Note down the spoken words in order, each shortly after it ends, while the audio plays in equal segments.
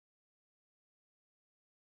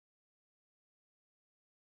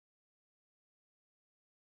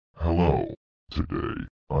Hello. Today,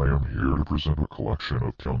 I am here to present a collection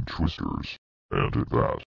of tongue twisters, and at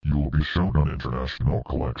that, you will be shown an international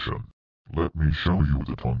collection. Let me show you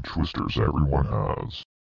the tongue twisters everyone has.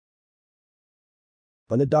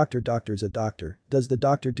 When a doctor doctors a doctor, does the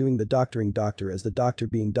doctor doing the doctoring doctor as the doctor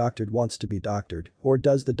being doctored wants to be doctored, or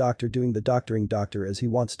does the doctor doing the doctoring doctor as he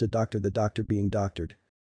wants to doctor the doctor being doctored?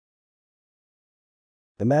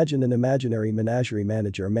 Imagine an imaginary menagerie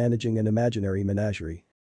manager managing an imaginary menagerie.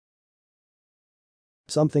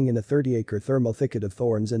 Something in a 30-acre thermal thicket of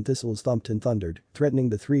thorns and thistles thumped and thundered, threatening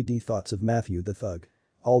the 3D thoughts of Matthew the thug.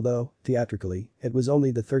 Although, theatrically, it was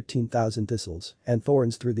only the 13,000 thistles and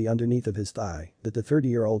thorns through the underneath of his thigh that the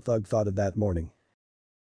 30-year-old thug thought of that morning.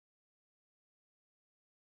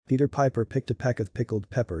 Peter Piper picked a peck of pickled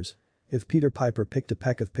peppers. If Peter Piper picked a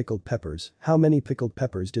peck of pickled peppers, how many pickled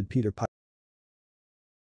peppers did Peter Piper?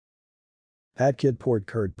 Had kid poured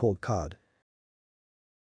curd pulled cod.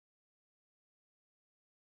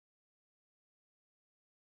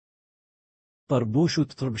 طربوش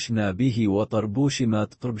تطربشنا به وطربوش ما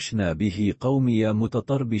تطربشنا به قومي يا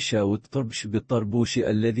متطربشا وتطربش بالطربوش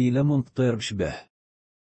الذي لم تطربش به.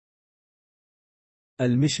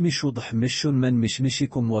 المشمش ضحمش من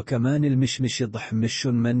مشمشكم وكمان المشمش ضحمش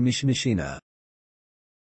من مشمشنا.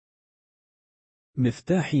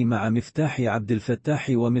 مفتاحي مع مفتاح عبد الفتاح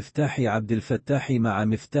ومفتاح عبد الفتاح مع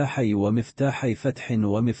مفتاحي ومفتاح فتح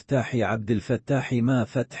ومفتاح عبد الفتاح ما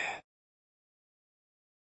فتح.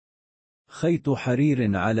 خيط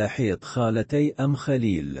حرير على حيط خالتي أم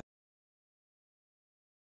خليل.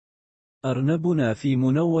 أرنبنا في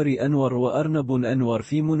منور أنور وأرنب أنور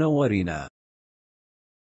في منورنا.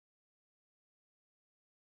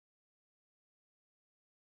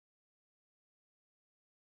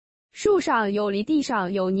 树上有梨，地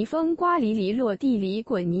上有泥，风刮梨梨落地里，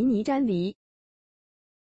滚泥泥沾梨。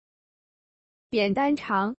扁担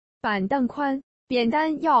长，板凳宽，扁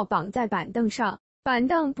担要绑在板凳上，板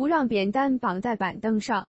凳不让扁担绑在板凳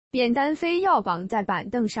上，扁担非要绑在板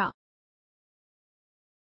凳上。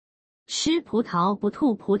吃葡萄不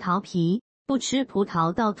吐葡萄皮，不吃葡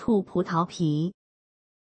萄倒吐葡萄皮。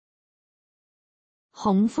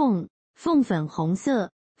红凤，凤粉红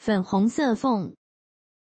色，粉红色凤。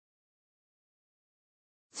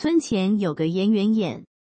村前有个演员演，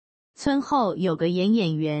村后有个演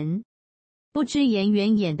演员，不知演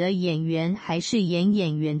员演的演员还是演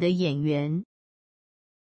演员的演员。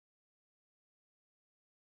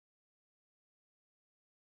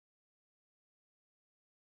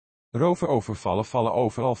Roverovervallen vallen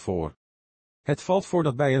overal voor. Het valt voor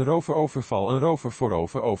dat bij een roveroverval een rover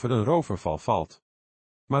voorover over een roverval valt.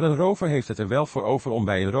 Maar een rover heeft het er wel voor over om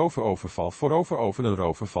bij een roveroverval voorover over een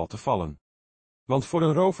roverval te vallen. Want voor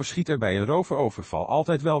een rover schiet er bij een roveroverval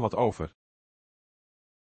altijd wel wat over.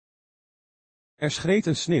 Er schreed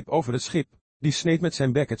een snip over het schip, die sneed met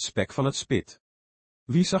zijn bek het spek van het spit.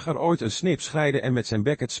 Wie zag er ooit een snip scheiden en met zijn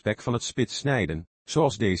bek het spek van het spit snijden,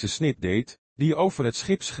 zoals deze snip deed, die over het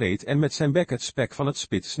schip schreed en met zijn bek het spek van het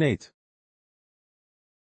spit sneed.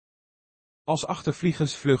 Als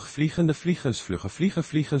achtervliegens vlug vliegende vliegens vlugge vliegen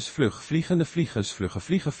vliegens vlug vliegende vliegens vlugge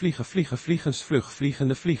vliegen vliegen vliegen vliegens vlug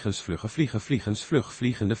vliegende vliegens vlugge vliegen vliegens vlug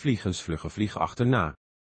vliegende vliegens vlugge vliegen achterna.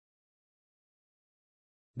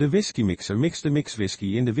 De whiskymixer mixt de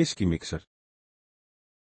mixwhisky in de whiskymixer.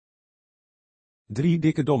 3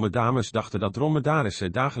 dikke domme dames dachten dat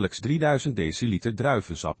dromedarissen dagelijks 3000 deciliter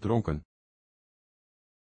druivensap dronken.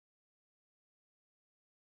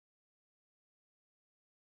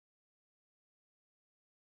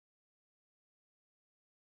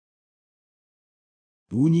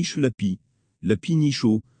 Ounish lapi, lapi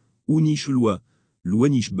nisho, ounish loi, loi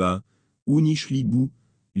nishba, ounish libou,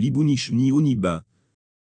 libou nish ni oniba.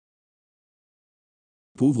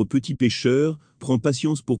 Pauvre petit pêcheur, prends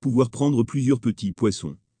patience pour pouvoir prendre plusieurs petits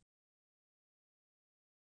poissons.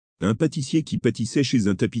 Un pâtissier qui pâtissait chez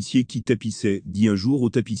un tapissier qui tapissait, dit un jour au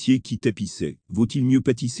tapissier qui tapissait, vaut-il mieux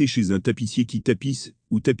pâtisser chez un tapissier qui tapisse,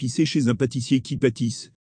 ou tapisser chez un pâtissier qui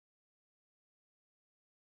pâtisse?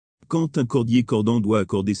 Quand un cordier cordant doit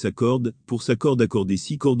accorder sa corde, pour sa corde accorder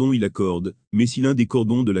 6 cordons il accorde, mais si l'un des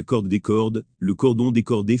cordons de la corde décorde, le cordon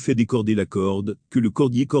décordé fait décorder la corde, que le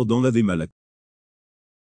cordier cordant l'avait mal accordé.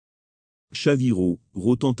 Chaviro,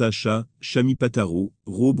 rotentacha, chamipataro,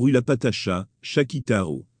 ro brûlapatacha,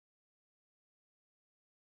 chakitaro.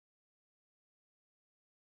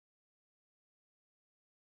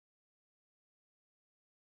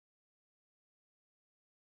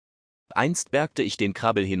 Einst bergte ich den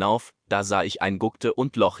Krabbel hinauf, da sah ich ein guckte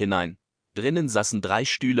und Loch hinein. Drinnen saßen 3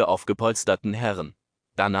 Stühle auf gepolsterten Herren.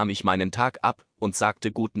 Da nahm ich meinen Tag ab und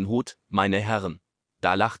sagte guten Hut, meine Herren.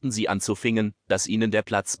 Da lachten sie an zu fingen, dass ihnen der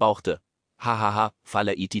Platz bauchte. Hahaha,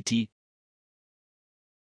 Falle ITT.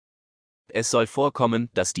 Es soll vorkommen,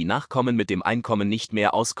 dass die Nachkommen mit dem Einkommen nicht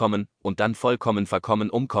mehr auskommen und dann vollkommen verkommen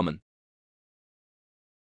umkommen.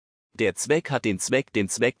 Der Zweck hat den Zweck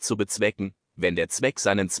zu bezwecken, wenn der Zweck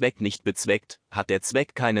seinen Zweck nicht bezweckt, hat der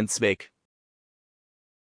Zweck keinen Zweck.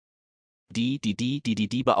 Die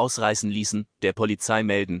Diebe ausreißen ließen, der Polizei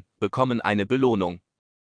melden, bekommen eine Belohnung.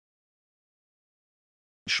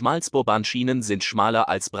 Schmalspurbahnschienen sind schmaler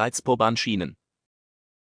als Breitspurbahnschienen.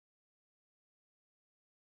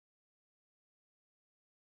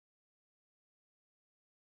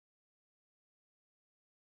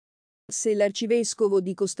 Se l'arcivescovo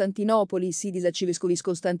di Costantinopoli si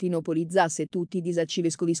disarcivescoviscostantinopolizzasse tutti i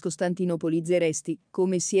disarcivescoviscostantinopolizzeresti,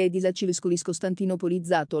 come si è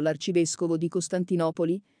disarcivescoviscostantinopolizzato l'arcivescovo di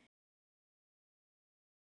Costantinopoli?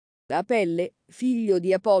 Apelle, figlio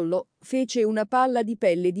di Apollo, fece una palla di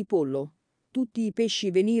pelle di pollo. Tutti i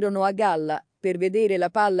pesci venirono a galla, per vedere la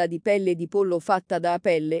palla di pelle di pollo fatta da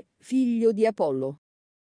Apelle, figlio di Apollo.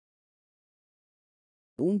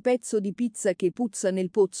 Un pezzo di pizza che puzza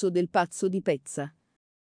nel pozzo del pazzo di Pezza.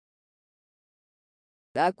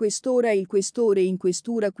 A quest'ora il questore in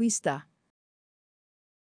questura qui sta.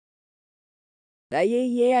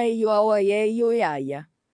 Aia.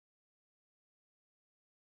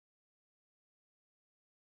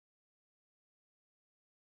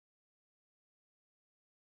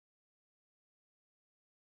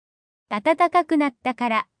暖かくなったか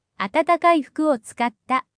ら、暖かい服を使っ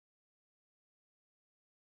た。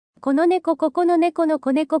この猫ここの猫の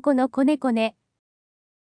子猫この子猫ね。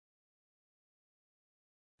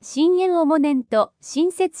新縁おもねんと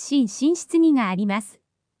親切心寝室にがあります。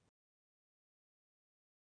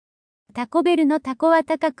タコベルのタコは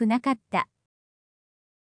高くなかった。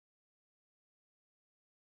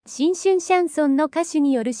新春シャンソンの歌手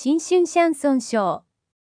による新春シャンソンショー。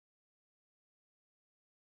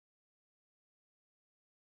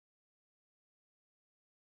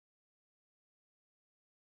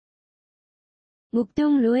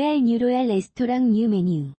목동 로얄 뉴로얄 레스토랑 뉴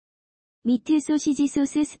메뉴. 미트 소시지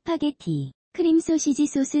소스 스파게티, 크림 소시지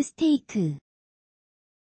소스 스테이크.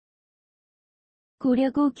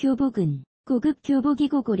 고려고 교복은 고급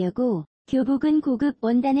교복이고 고려고 교복은 고급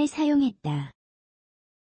원단을 사용했다.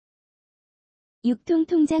 육통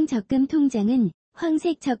통장 적금 통장은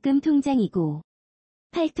황색 적금 통장이고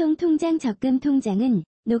 8통 통장 적금 통장은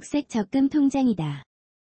녹색 적금 통장이다.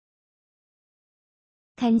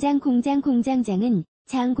 간장 공장 공장장은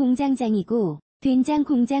장 공장장이고 된장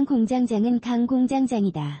공장 공장장은 강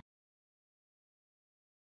공장장이다.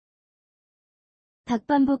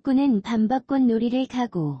 박범복군은 밤벚꽃 놀이를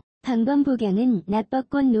가고 방범복양은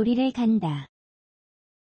낮벚꽃 놀이를 간다.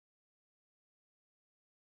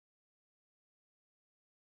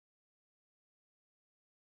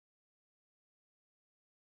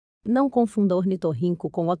 Não confunda ornitorrinco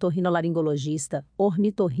com otorrinolaringologista,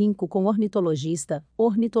 ornitorrinco com ornitologista,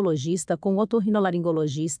 ornitologista com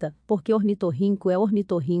otorrinolaringologista, porque ornitorrinco é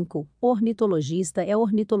ornitorrinco, ornitologista é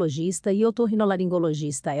ornitologista e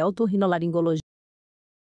otorrinolaringologista é otorrinolaringologista.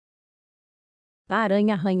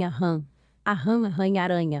 Aranha arranha rã, a rã arranha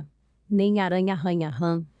aranha, nem aranha arranha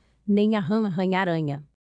rã, nem a rã arranha aranha.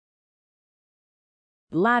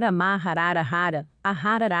 Lara mar arara rara, a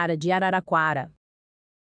rararara de Araraquara.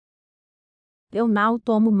 Eu não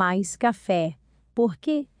tomo mais café. Por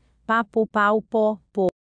quê? Papo pau pó pó.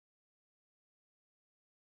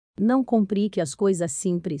 Não complique as coisas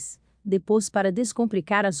simples. Depois para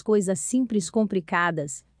descomplicar as coisas simples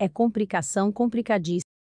complicadas, é complicação complicadíssima.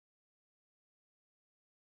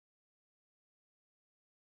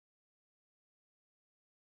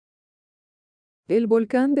 El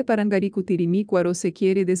volcán de Parangaricutirimícuaro se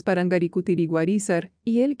quiere desparangaricutiricuarizar,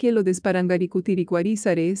 y el que lo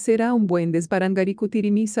desparangaricutiricuarizare será un buen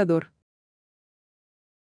desparangaricutirimizador.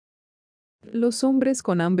 Los hombres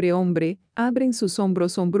con hambre hombre, abren sus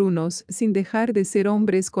hombros hombrunos sin dejar de ser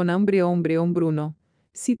hombres con hambre hombre hombruno.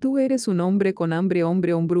 Si tú eres un hombre con hambre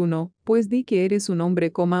hombre hombruno, pues di que eres un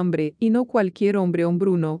hombre con hambre, y no cualquier hombre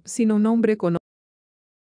hombruno, sino un hombre con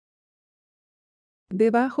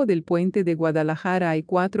Debajo del puente de Guadalajara hay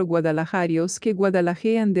 4 guadalajarios que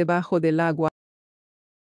guadalajean debajo del agua.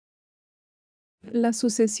 La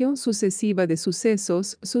sucesión sucesiva de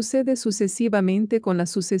sucesos sucede sucesivamente con la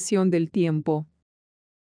sucesión del tiempo.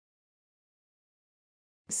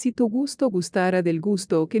 Si tu gusto gustara del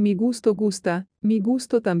gusto que mi gusto gusta, mi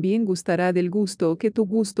gusto también gustará del gusto que tu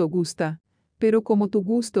gusto gusta. Pero como tu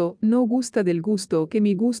gusto no gusta del gusto que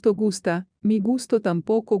mi gusto gusta, mi gusto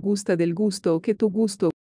tampoco gusta del gusto que tu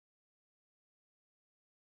gusto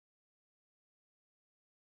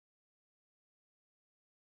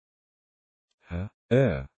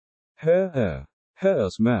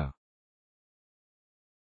Hösmö.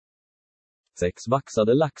 6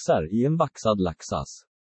 vaxade laxar i en vaxad laxas.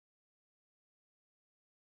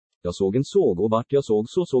 Jag såg en såg och vart jag såg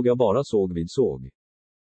så såg jag bara såg vid såg.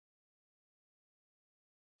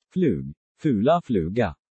 Flug, fula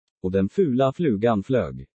fluga. Och den fula flugan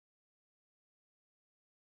flög.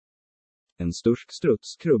 En stursk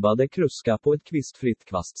struts krubbade kruska på ett kvistfritt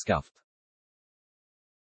kvastskaft.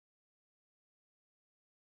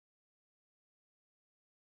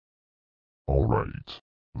 Alright.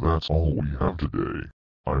 That's all we have today.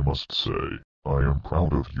 I must say, I am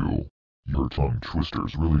proud of you. Your tongue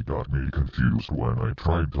twisters really got me confused when I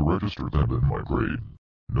tried to register them in my brain.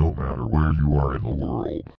 No matter where you are in the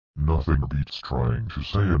world, nothing beats trying to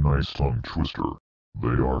say a nice tongue twister.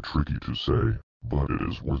 They are tricky to say, but it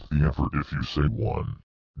is worth the effort if you say one.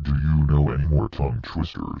 Do you know any more tongue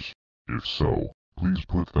twisters? If so, please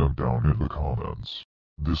put them down in the comments.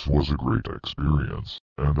 This was a great experience,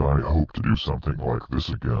 and I hope to do something like this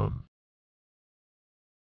again.